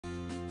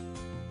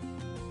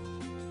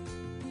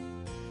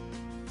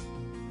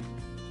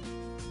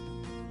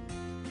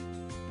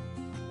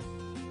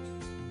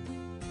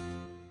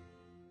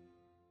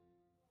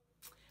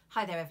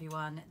Hi there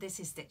everyone,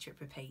 this is Stitch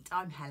Rip Repeat.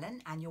 I'm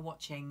Helen and you're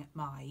watching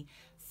my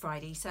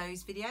Friday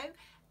Sews video,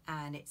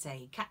 and it's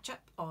a catch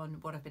up on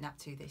what I've been up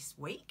to this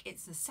week.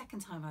 It's the second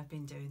time I've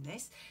been doing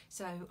this,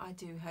 so I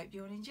do hope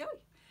you'll enjoy.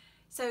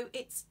 So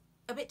it's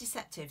a bit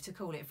deceptive to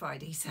call it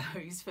Friday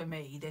Sews for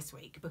me this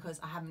week because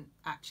I haven't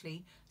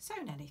actually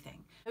sewn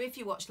anything. So if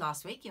you watched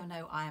last week, you'll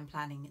know I am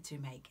planning to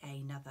make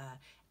another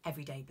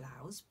everyday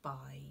blouse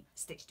by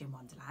Stitched in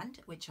Wonderland,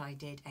 which I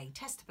did a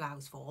test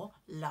blouse for,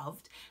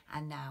 loved,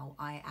 and now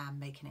I am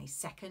making a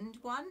second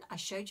one. I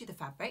showed you the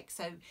fabric,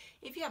 so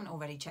if you haven't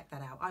already checked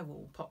that out, I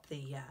will pop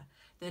the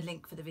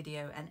link for the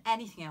video and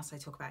anything else I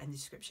talk about in the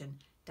description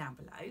down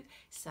below,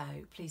 so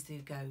please do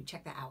go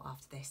check that out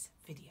after this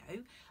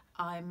video.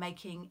 I'm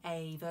making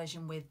a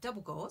version with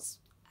double gauze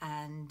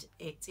and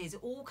it is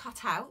all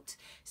cut out,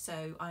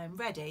 so I am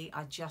ready.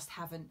 I just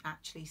haven't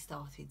actually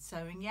started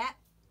sewing yet.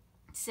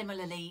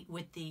 Similarly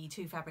with the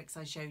two fabrics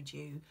I showed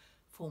you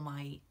for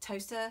my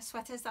toaster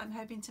sweaters that I'm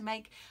hoping to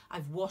make,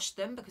 I've washed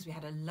them because we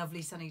had a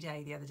lovely sunny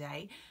day the other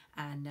day,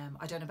 and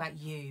I don't know about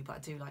you, but I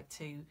do like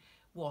to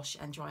wash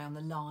and dry on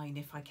the line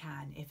if I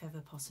can, if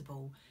ever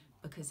possible,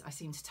 because I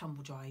seem to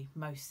tumble dry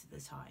most of the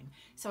time.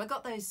 So I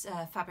got those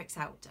fabrics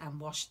out and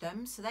washed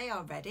them, so they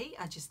are ready.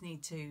 I just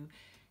need to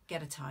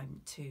get a time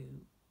to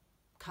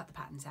cut the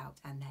patterns out,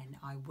 and then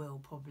I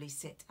will probably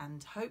sit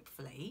and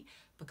hopefully,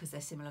 because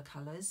they're similar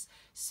colours,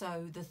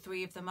 sew the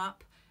three of them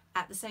up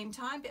at the same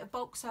time. Bit of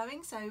bulk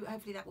sewing, so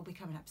hopefully that will be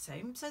coming up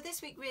soon. So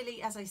this week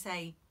really, as I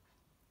say,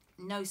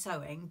 no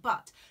sewing,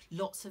 but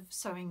lots of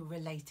sewing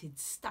related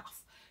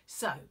stuff.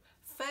 So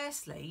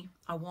firstly,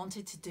 I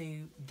wanted to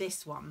do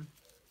this one,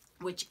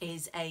 which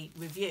is a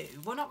review.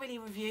 Well, not really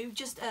a review,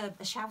 just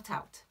a shout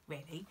out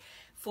really,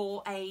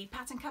 for a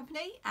pattern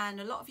company, and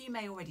a lot of you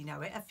may already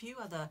know it. A few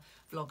other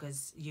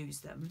vloggers use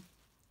them.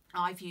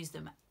 I've used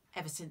them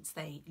ever since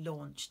they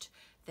launched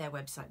their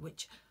website,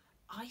 which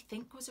I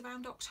think was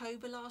around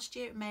October last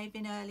year. It may have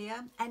been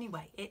earlier.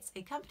 Anyway, it's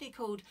a company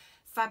called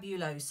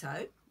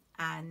Fabuloso,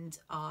 and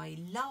I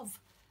love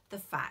the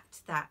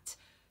fact that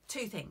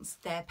two things.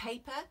 Their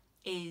paper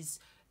is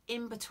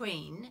in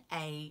between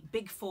a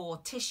Big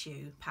Four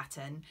tissue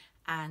pattern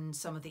and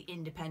some of the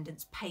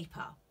Independence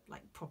paper,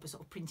 like proper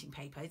sort of printing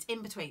paper. It's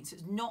in between, so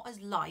it's not as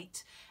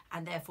light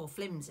and therefore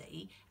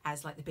flimsy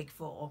as like the Big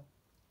Four,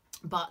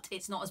 but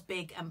it's not as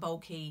big and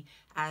bulky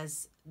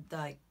as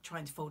the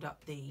trying to fold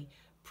up the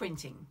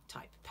printing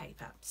type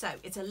paper. So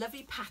it's a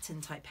lovely pattern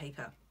type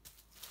paper.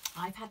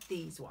 I've had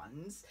these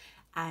ones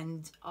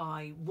and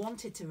I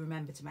wanted to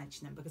remember to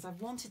mention them because I've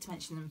wanted to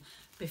mention them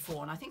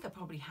before, and I think I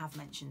probably have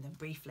mentioned them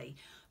briefly,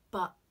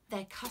 but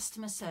their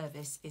customer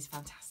service is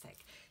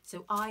fantastic.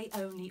 So I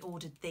only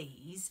ordered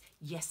these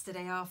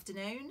yesterday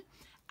afternoon,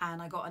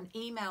 and I got an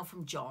email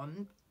from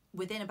John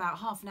within about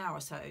half an hour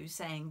or so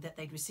saying that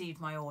they'd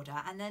received my order,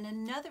 and then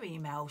another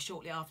email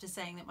shortly after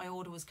saying that my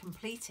order was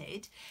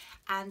completed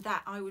and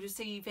that I would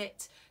receive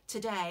it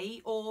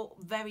today or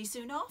very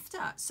soon after.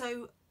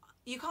 So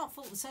you can't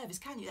fault the service,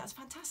 can you? That's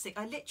fantastic.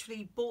 I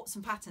literally bought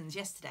some patterns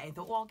yesterday and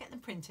thought, well, I'll get them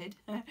printed,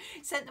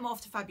 sent them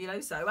off to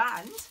Fabuloso,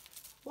 and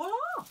voila!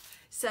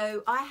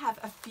 So I have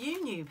a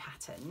few new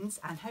patterns,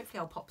 and hopefully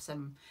I'll pop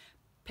some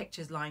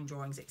pictures, line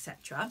drawings,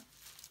 etc.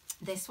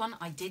 This one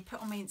I did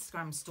put on my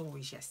Instagram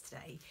stories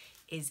yesterday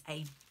is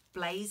a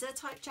blazer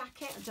type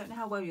jacket. I don't know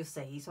how well you'll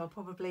see, so I'll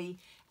probably,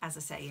 as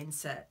I say,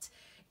 insert.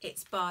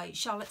 It's by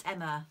Charlotte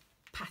Emma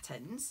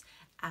Patterns,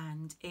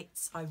 and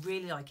I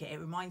really like it. It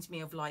reminds me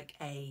of like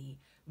a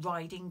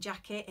riding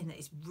jacket in that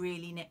it's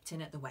really nipped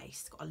in at the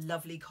waist. It's got a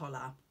lovely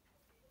collar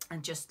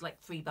and just like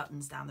 3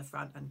 buttons down the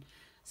front and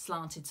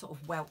slanted sort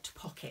of welt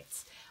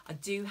pockets. I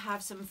do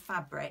have some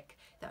fabric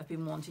that I've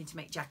been wanting to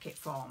make jacket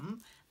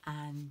from,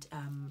 and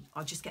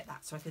I'll just get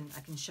that so I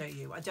can show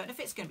you. I don't know if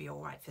it's going to be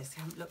all right for this.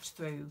 I haven't looked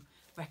through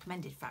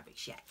recommended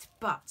fabrics yet,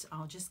 but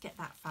I'll just get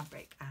that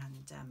fabric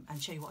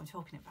and show you what I'm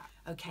talking about.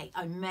 Okay,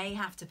 I may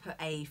have to put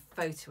a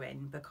photo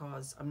in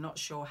because I'm not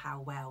sure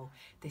how well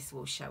this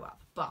will show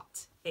up,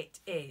 but it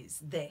is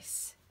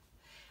this,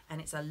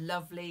 and it's a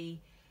lovely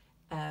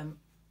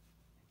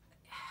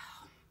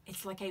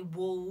it's like a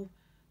wool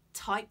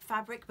type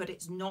fabric, but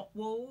it's not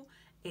wool.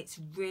 It's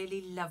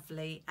really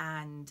lovely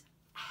and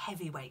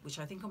heavyweight, which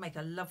I think will make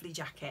a lovely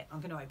jacket.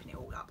 I'm going to open it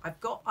all up. I've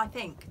got, I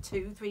think,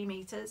 2-3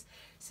 meters,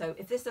 so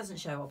if this doesn't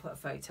show, I'll put a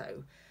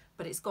photo.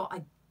 But it's got,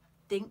 I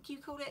think you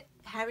call it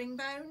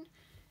herringbone.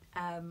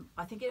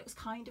 I think it looks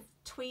kind of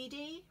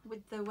tweedy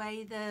with the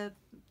way the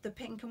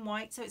pink and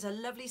white, so it's a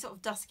lovely sort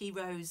of dusky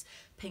rose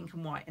pink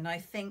and white, and I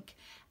think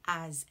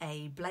as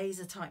a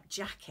blazer type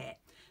jacket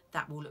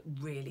that will look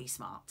really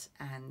smart.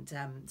 And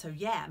so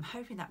yeah, I'm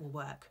hoping that will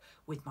work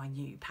with my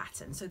new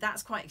pattern, so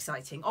that's quite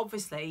exciting.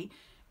 Obviously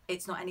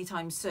it's not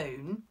anytime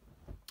soon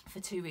for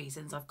 2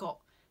 reasons. I've got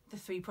the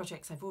 3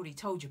 projects I've already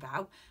told you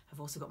about. I've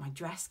also got my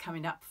dress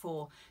coming up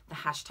for the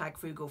hashtag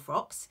frugal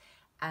frocks,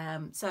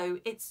 so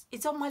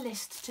it's on my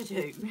list to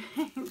do.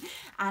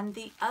 And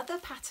the other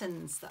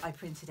patterns that I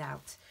printed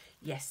out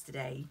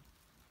yesterday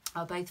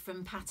are both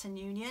from Pattern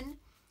Union.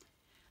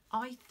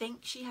 I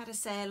think she had a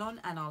sale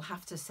on, and I'll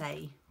have to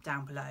say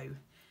down below,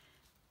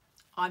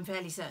 I'm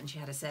fairly certain she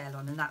had a sale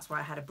on, and that's why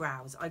I had a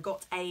browse. I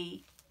got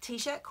a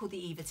t-shirt called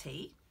the Eva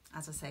Tee.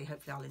 As I say,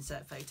 hopefully I'll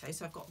insert a photo.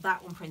 So I've got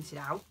that one printed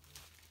out.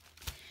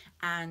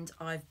 And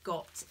I've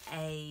got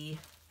a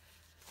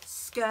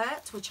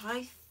skirt, which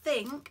I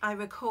think I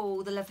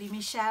recall the lovely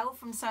Michelle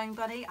from Sewing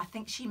Bunny. I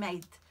think she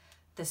made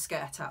the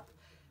skirt up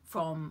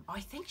from, I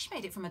think she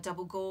made it from a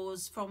double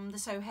gauze from the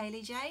Sew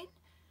Hayley Jane.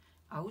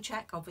 I will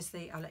check,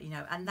 obviously, I'll let you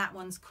know. And that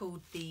one's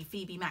called the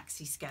Phoebe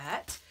Maxi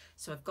skirt.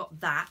 So I've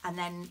got that. And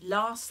then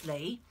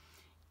lastly,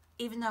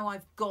 even though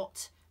I've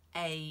got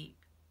a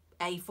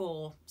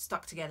A4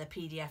 stuck together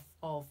PDF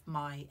of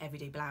my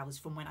everyday blouse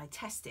from when I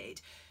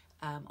tested,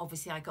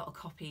 obviously I got a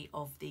copy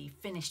of the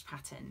finished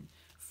pattern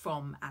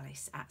from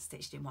Alice at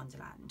Stitched in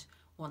Wonderland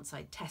once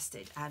I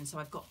tested, and so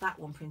I've got that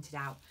one printed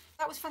out.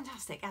 That was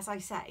fantastic. As I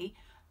say,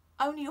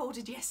 only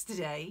ordered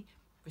yesterday,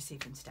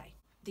 received them today.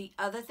 The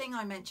other thing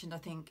I mentioned, I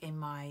think, in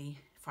my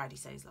Friday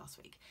sews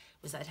last week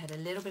was that I'd had a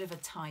little bit of a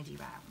tidy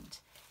round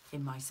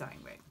in my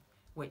sewing room,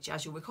 which,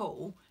 as you'll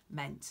recall,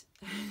 meant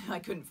I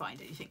couldn't find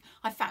anything.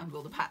 I found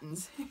all the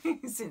patterns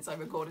since I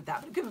recorded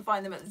that, but I couldn't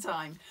find them at the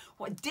time.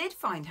 What I did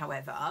find,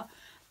 however,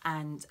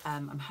 and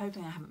I'm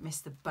hoping I haven't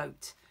missed the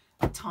boat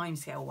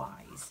timescale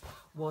wise,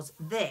 was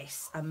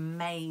this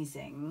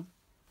amazing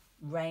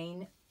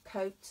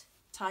raincoat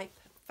type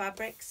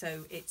fabric.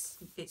 So it's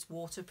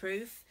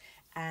waterproof,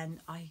 and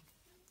I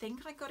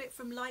think I got it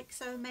from Like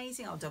So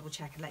Amazing. I'll double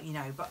check and let you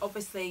know, but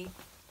obviously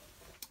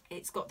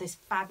it's got this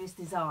fabulous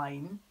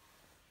design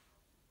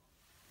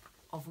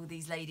of all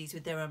these ladies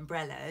with their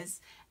umbrellas,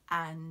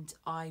 and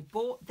I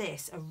bought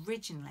this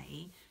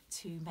originally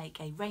to make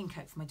a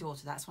raincoat for my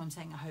daughter. That's why I'm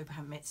saying I hope I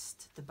haven't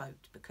missed the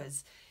boat,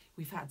 because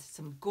we've had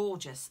some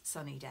gorgeous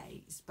sunny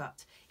days,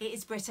 but it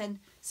is Britain,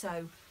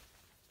 so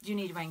you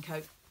need a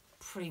raincoat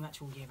pretty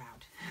much all year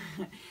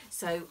round.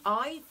 So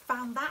I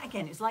found that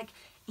again. It's like,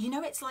 you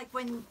know, it's like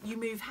when you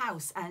move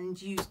house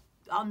and you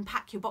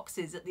unpack your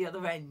boxes at the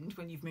other end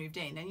when you've moved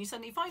in, and you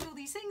suddenly find all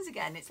these things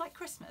again. It's like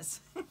Christmas.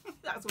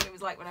 That's what it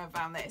was like when I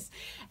found this.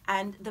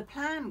 And the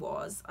plan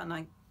was, and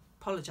I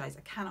apologise,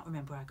 I cannot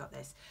remember where I got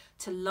this,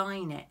 to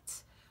line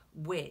it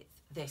with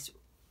this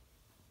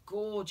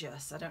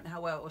gorgeous, I don't know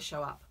how well it will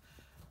show up,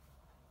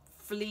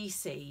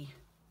 fleecy,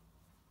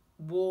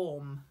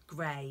 warm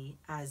grey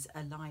as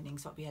a lining.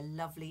 So it'll be a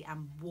lovely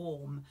and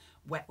warm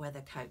wet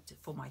weather coat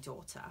for my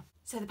daughter.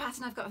 So the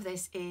pattern I've got for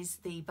this is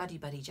the Buddy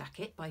Buddy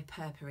jacket by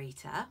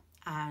Purpurita,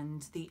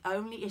 and the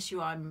only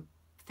issue I'm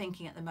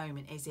thinking at the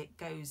moment is it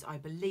goes, I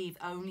believe,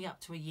 only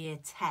up to a year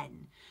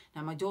 10.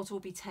 Now my daughter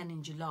will be 10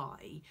 in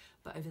July,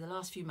 but over the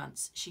last few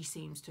months she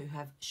seems to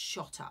have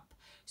shot up,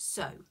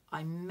 so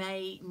I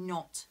may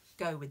not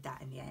go with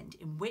that in the end,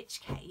 in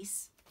which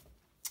case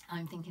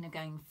I'm thinking of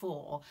going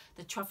for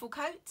the truffle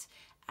coat.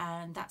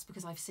 And that's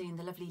because I've seen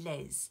the lovely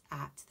Liz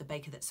at The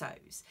Baker That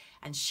Sews,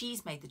 and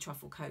she's made the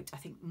truffle coat, I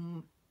think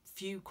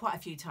quite a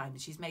few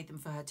times. She's made them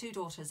for her 2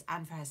 daughters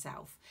and for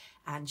herself,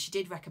 and she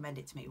did recommend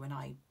it to me when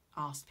I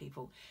asked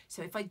people.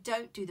 So if I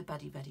don't do the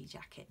Buddy Buddy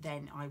jacket,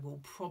 then I will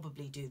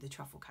probably do the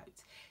truffle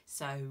coat.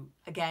 So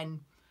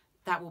again,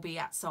 that will be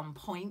at some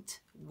point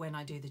when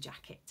I do the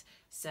jacket.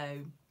 So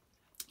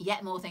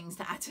yet more things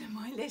to add to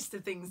my list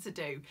of things to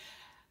do.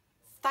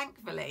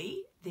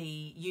 Thankfully,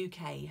 the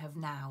UK have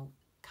now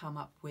come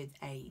up with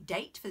a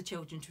date for the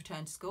children to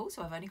return to school,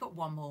 so I've only got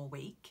 1 more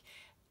week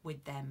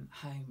with them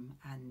home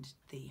and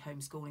the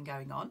homeschooling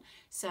going on.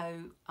 So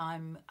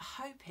I'm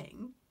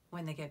hoping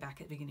when they go back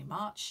at the beginning of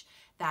March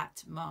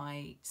that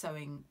my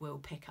sewing will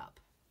pick up.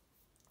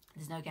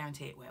 There's no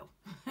guarantee it will,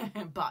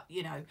 but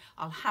you know,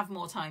 I'll have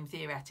more time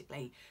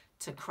theoretically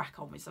to crack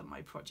on with some of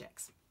my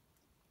projects.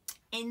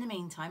 In the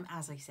meantime,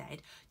 as I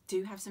said,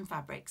 do have some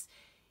fabrics.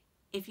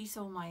 If you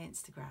saw my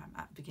Instagram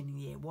at the beginning of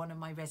the year, one of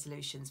my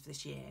resolutions for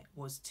this year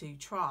was to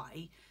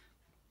try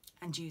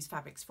and use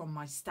fabrics from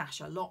my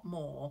stash a lot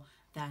more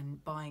than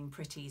buying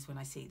pretties when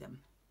I see them.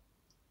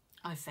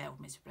 I've failed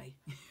miserably.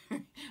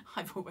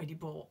 I've already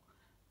bought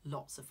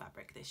lots of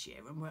fabric this year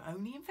and we're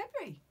only in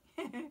February.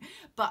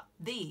 But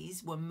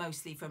these were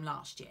mostly from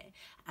last year,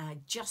 and I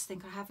just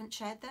think I haven't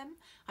shared them.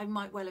 I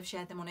might well have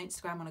shared them on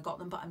Instagram when I got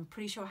them, but I'm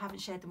pretty sure I haven't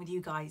shared them with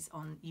you guys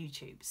on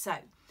YouTube. So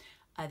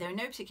they're in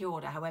no particular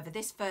order. However,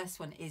 this first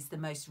one is the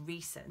most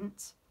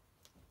recent,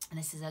 and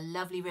this is a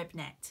lovely rib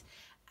knit,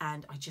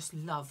 and I just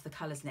love the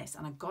colours in this.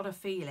 And I've got a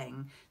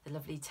feeling the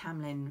lovely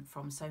Tamlyn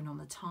from Sewn on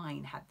the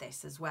Tyne had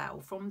this as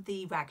well from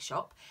the rag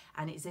shop,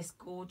 and it's this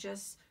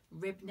gorgeous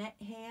rib knit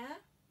here.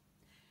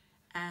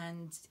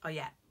 And oh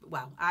yeah,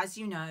 well, as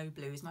you know,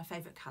 blue is my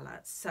favourite colour.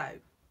 So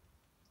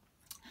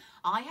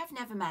I have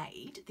never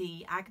made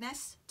the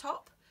Agnes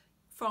top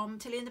from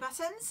Tilly and the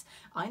Buttons.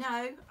 I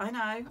know,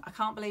 I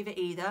can't believe it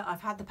either.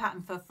 I've had the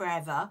pattern for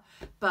forever,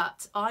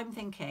 but I'm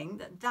thinking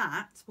that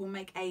that will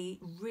make a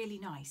really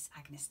nice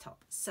Agnes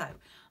top. So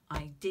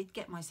I did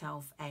get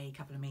myself a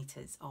couple of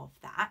meters of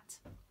that.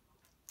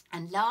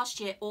 And last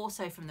year,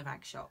 also from the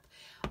rag shop,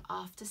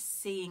 after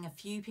seeing a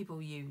few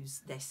people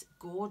use this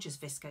gorgeous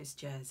viscose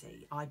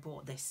jersey, I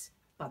bought this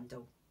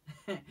bundle.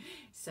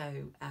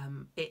 So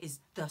it is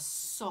the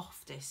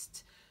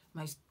softest,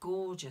 most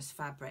gorgeous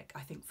fabric,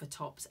 I think, for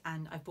tops,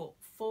 and I bought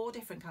 4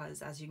 different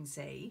colours, as you can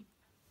see.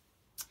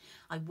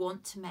 I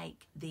want to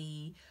make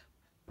the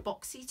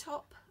boxy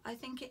top, I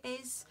think it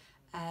is.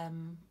 I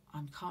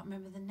can't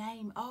remember the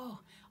name. Oh,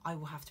 I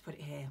will have to put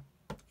it here.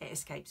 It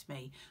escapes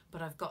me.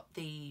 But I've got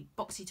the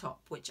boxy top,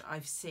 which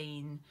I've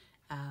seen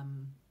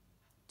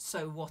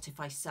Sew What If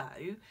I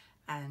Sew,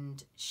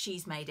 and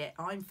she's made it,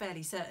 I'm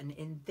fairly certain,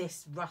 in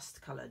this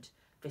rust coloured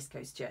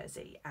viscose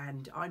jersey,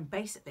 and I'm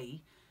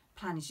basically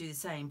planning to do the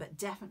same, but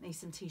definitely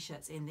some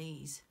t-shirts in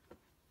these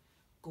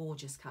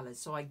gorgeous colours.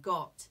 So I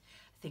got,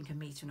 I think, 1.5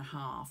 meters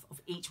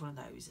of each one of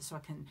those, so I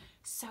can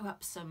sew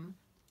up some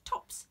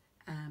tops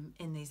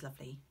in these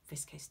lovely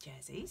viscose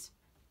jerseys.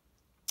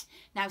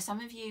 Now,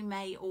 some of you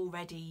may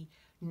already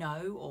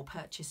know or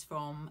purchase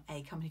from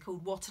a company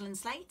called Wattle and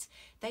Slate.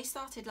 They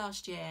started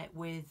last year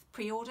with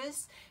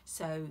pre-orders,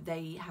 so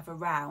they have a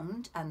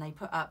round and they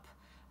put up,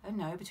 I don't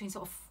know, between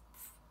sort of,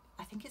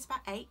 I think it's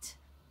about 8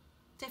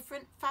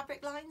 different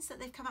fabric lines that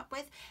they've come up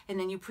with, and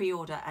then you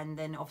pre-order, and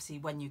then obviously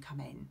when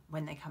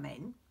they come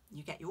in,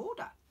 you get your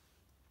order.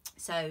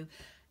 So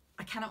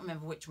I cannot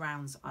remember which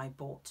rounds I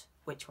bought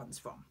which ones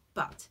from,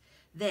 but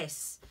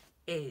this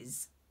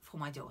is for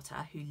my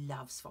daughter who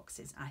loves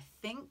foxes. I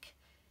think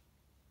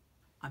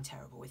I'm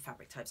terrible with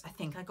fabric types. I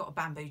think I got a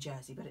bamboo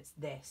jersey, but it's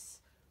this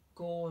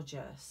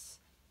gorgeous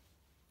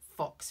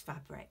fox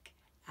fabric,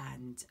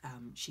 and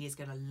she is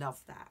going to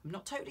love that. I'm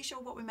not totally sure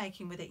what we're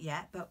making with it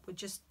yet, but we're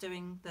just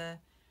doing the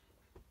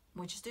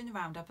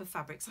roundup of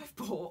fabrics I've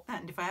bought,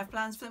 and if I have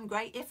plans for them,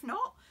 great. If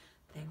not,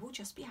 they will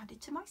just be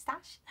added to my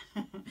stash.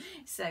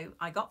 So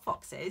I got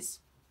foxes.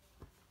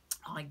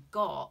 I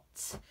got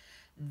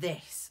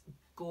this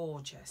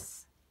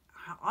gorgeous,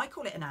 I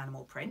call it an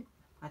animal print.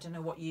 I don't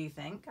know what you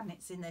think, and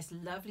it's in this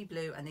lovely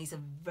blue, and these are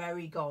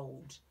very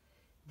gold,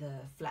 the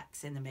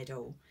flecks in the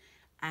middle,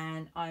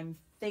 and I'm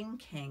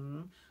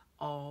thinking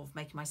of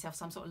making myself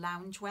some sort of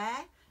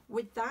loungewear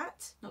with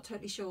that. Not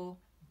totally sure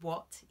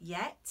what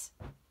yet.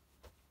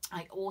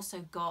 I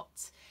also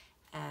got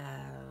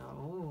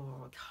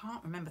oh, I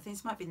can't remember, I think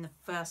this might be the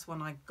first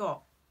one I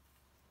got,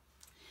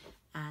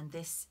 and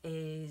this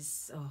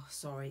is, oh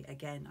sorry,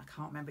 again I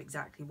can't remember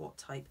exactly what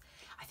type.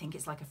 I think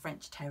it's like a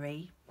French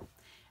terry.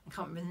 I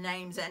can't remember the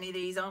names of any of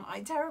these, aren't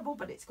I terrible?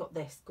 But it's got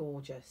this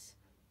gorgeous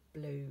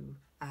blue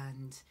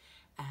and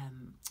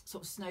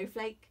sort of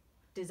snowflake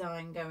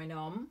design going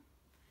on.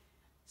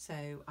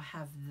 So I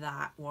have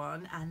that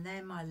one, and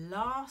then my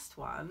last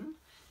one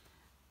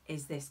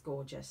is this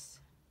gorgeous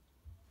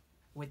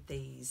with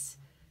these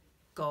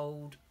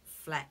gold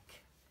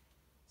fleck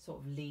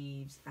sort of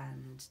leaves,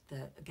 and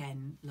the,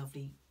 again,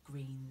 lovely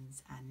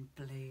greens and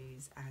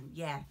blues, and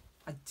yeah,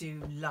 I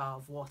do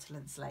love Wattle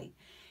and Slate.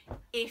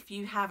 If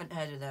you haven't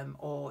heard of them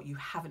or you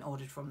haven't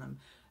ordered from them,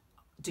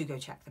 do go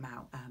check them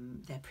out.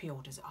 Their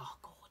pre-orders are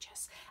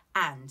gorgeous,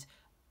 and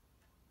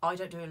I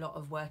don't do a lot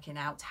of working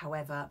out.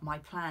 However, my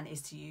plan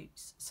is to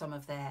use some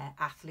of their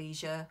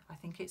Athleisure, I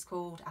think it's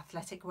called,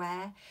 athletic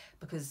wear,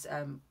 because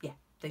yeah,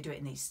 they do it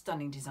in these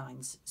stunning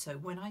designs. So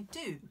when I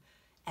do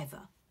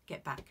ever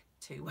get back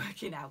to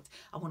working out,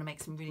 I want to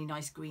make some really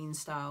nice green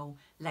style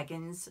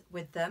leggings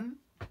with them.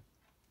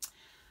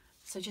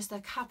 So just a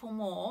couple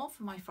more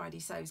for my Friday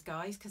sews,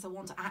 guys, because I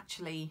want to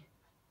actually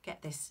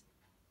get this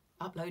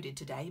uploaded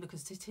today,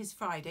 because it is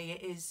Friday.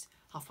 It is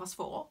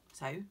 4:30,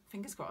 so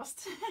fingers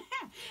crossed.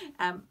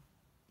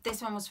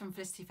 This one was from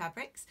Felicity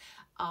Fabrics.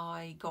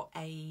 I got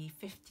a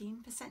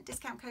 15%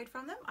 discount code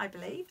from them, I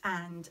believe,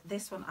 and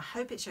this one, I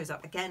hope it shows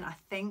up. Again, I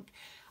think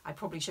I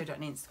probably showed it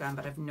on Instagram,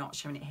 but I've not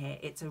shown it here.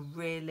 It's a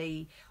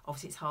really,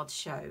 obviously it's hard to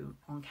show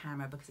on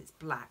camera because it's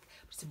black,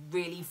 but it's a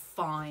really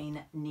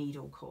fine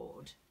needle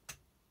cord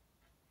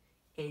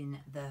in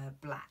the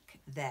black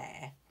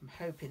there. I'm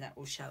hoping that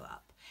will show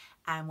up.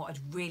 And what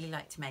I'd really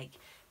like to make,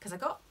 because I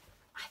got,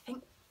 I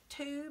think,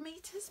 2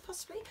 meters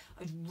possibly,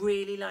 I'd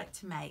really like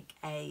to make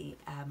a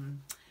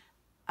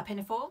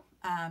pinafore.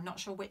 I'm not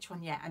sure which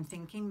one yet. I'm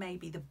thinking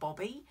maybe the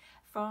Bobbie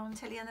from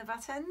Tilly and the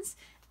Buttons.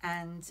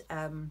 And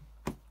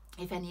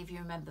if any of you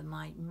remember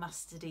my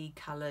mustardy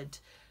coloured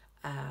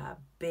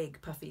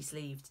big puffy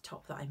sleeved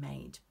top that I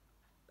made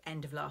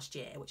end of last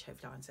year, which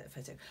hopefully I'll insert a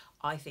photo,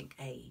 I think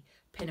a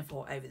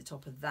pinafore over the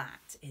top of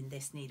that in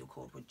this needle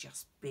cord would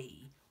just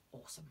be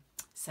awesome.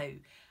 So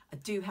I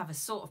do have a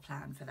sort of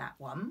plan for that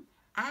one.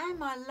 And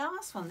my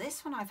last one,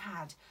 this one I've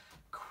had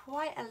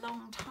quite a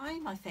long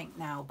time, I think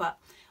now, but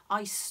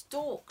I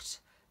stalked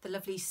the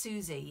lovely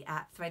Susie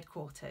at Thread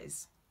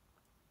Quarters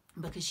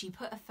because she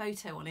put a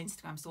photo on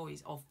Instagram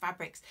stories of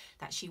fabrics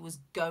that she was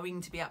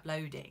going to be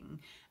uploading,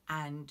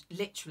 and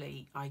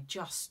literally I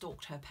just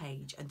stalked her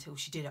page until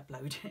she did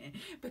upload it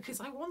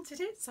because I wanted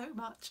it so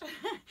much.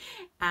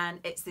 And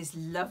it's this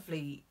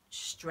lovely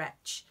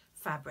stretch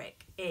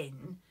fabric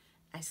in,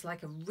 it's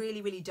like a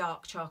really, really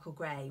dark charcoal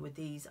grey with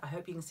these, I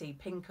hope you can see,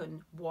 pink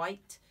and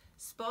white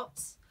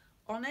spots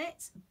on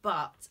it.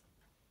 But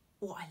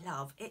what I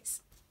love,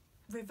 it's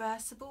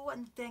reversible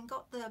and then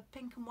got the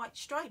pink and white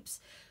stripes.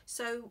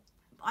 So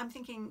I'm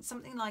thinking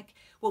something like,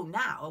 well,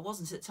 now I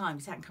wasn't at the time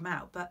because it hadn't come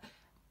out, but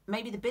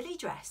maybe the Billie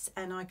dress,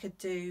 and I could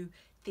do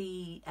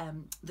the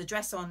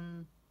dress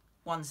on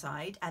one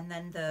side and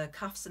then the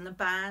cuffs and the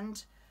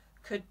band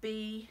could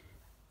be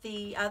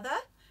the other.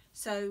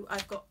 So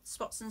I've got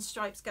spots and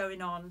stripes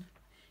going on.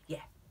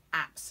 Yeah,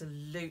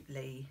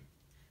 absolutely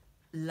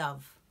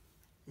love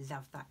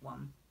that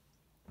one.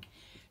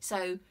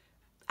 So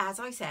as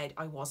I said,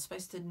 I was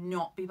supposed to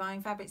not be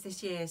buying fabrics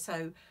this year,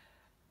 so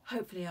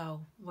hopefully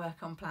I'll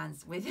work on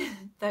plans with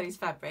those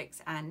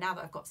fabrics. And now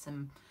that I've got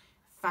some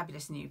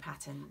fabulous new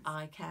patterns,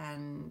 I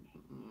can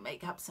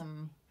make up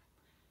some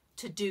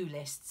to-do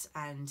lists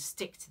and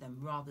stick to them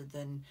rather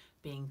than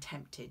being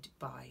tempted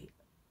by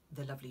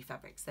the lovely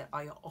fabrics that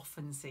I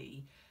often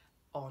see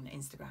on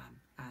Instagram.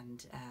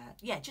 And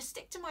yeah, just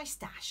stick to my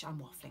stash. I'm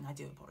waffling, I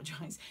do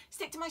apologise.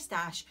 Stick to my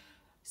stash,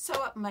 sew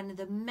up one of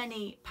the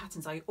many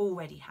patterns I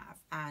already have,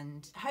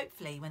 and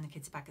hopefully when the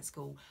kids are back at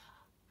school,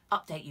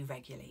 update you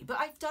regularly. But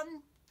I've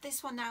done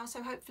this one now,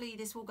 so hopefully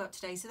this will go up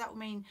today. So that will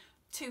mean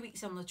 2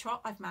 weeks on the trot.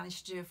 I've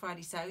managed to do a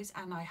Friday sews,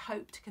 and I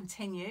hope to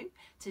continue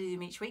to do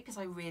them each week because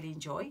I really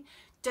enjoy.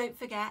 Don't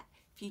forget,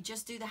 if you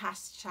just do the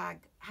hashtag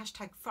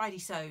Friday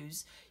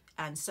sews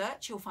and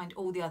search, you'll find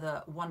all the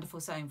other wonderful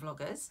sewing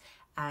vloggers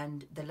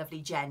and the lovely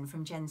Jen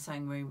from Jen's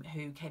Sewing Room,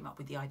 who came up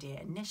with the idea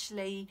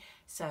initially.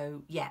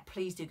 So yeah,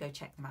 please do go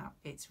check them out.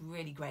 It's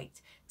really great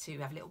to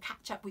have a little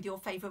catch up with your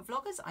favourite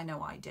vloggers. I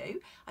know I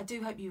do. I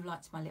do hope you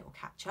liked my little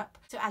catch up.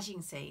 So as you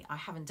can see, I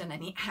haven't done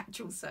any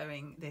actual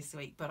sewing this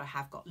week, but I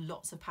have got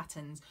lots of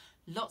patterns,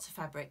 lots of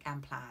fabric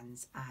and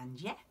plans. And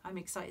yeah, I'm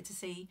excited to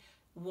see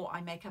what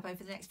I make up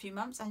over the next few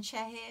months and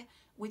share here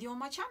with you on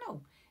my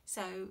channel.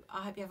 So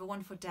I hope you have a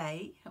wonderful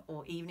day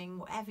or evening,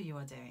 whatever you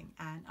are doing,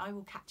 and I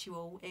will catch you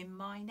all in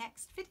my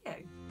next video.